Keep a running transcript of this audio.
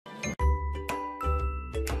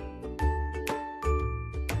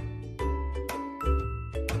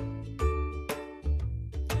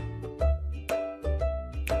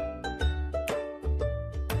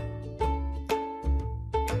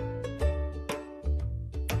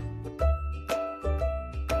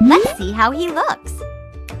Let's see how he looks.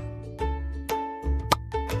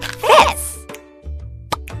 Fits!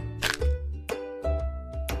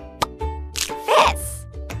 Fits!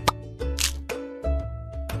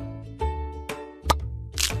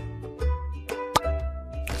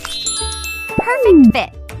 Perfect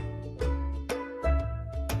fit.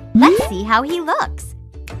 Let's see how he looks.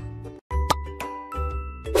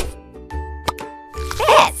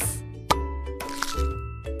 Fits!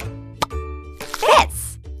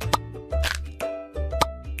 Fits!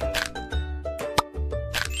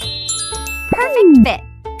 Perfect fit.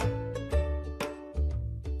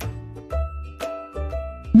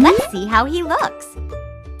 Let's see how he looks.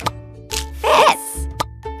 Fits!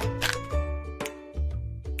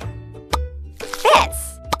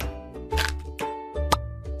 Fits!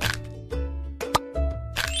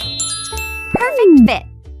 Perfect fit.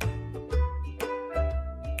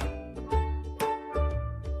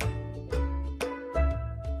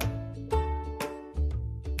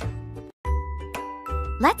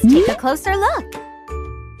 Let's take a closer look.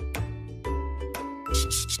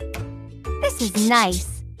 This is nice.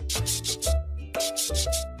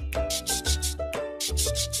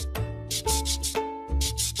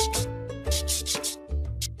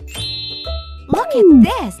 Look at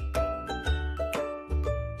this.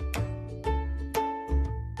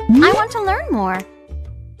 I want to learn more.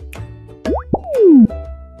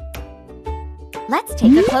 Let's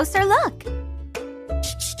take a closer look.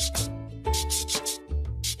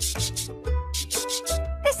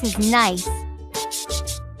 This is nice.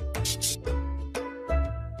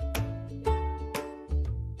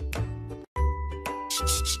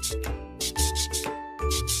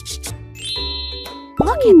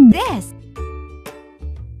 Look at this.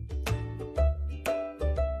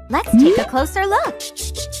 Let's take a closer look.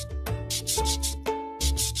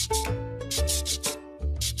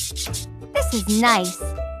 This is nice.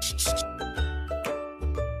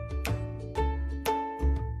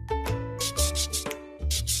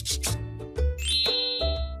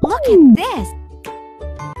 Look at this.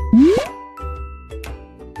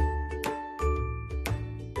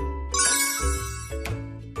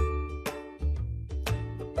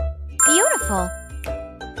 Beautiful.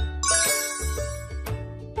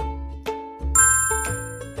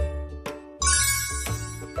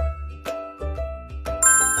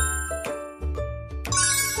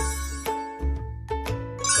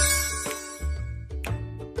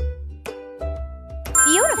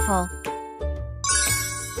 Beautiful.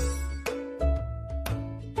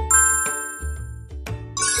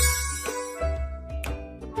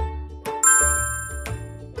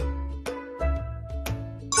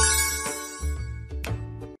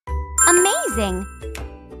 Amazing.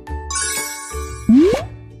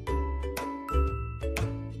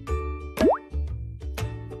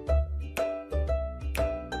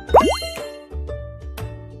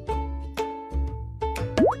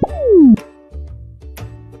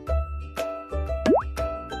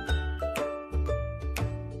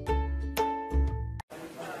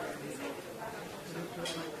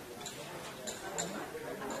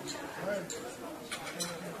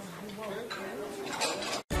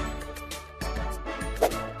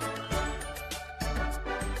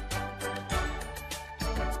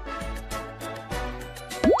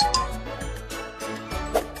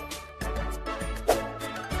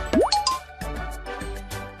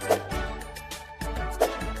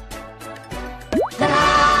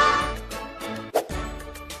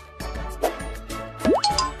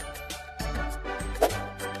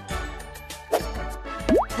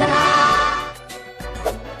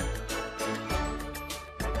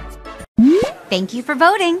 Thank you for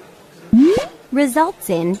voting. Results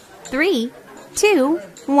in 3, 2,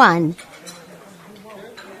 1.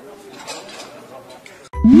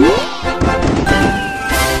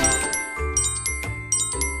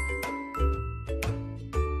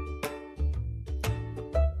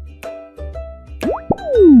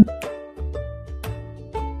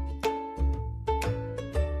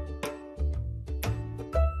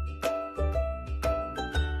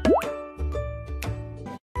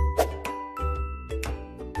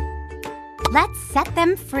 Let's set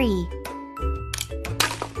them free.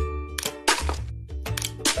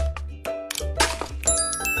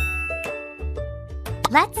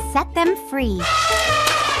 Let's set them free.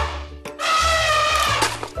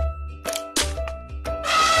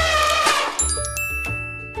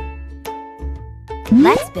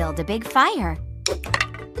 Let's build a big fire.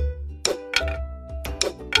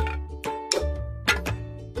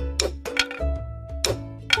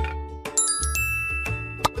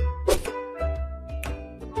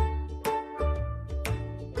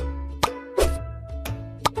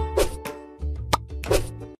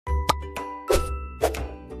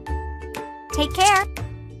 Take care.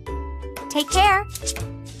 Take care.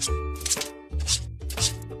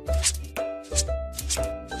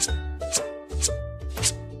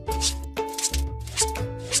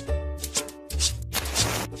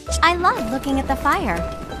 I love looking at the fire.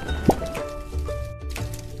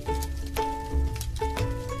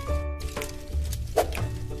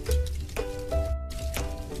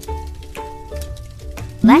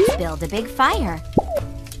 Let's build a big fire.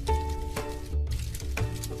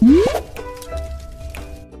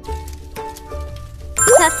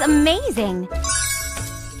 That's amazing!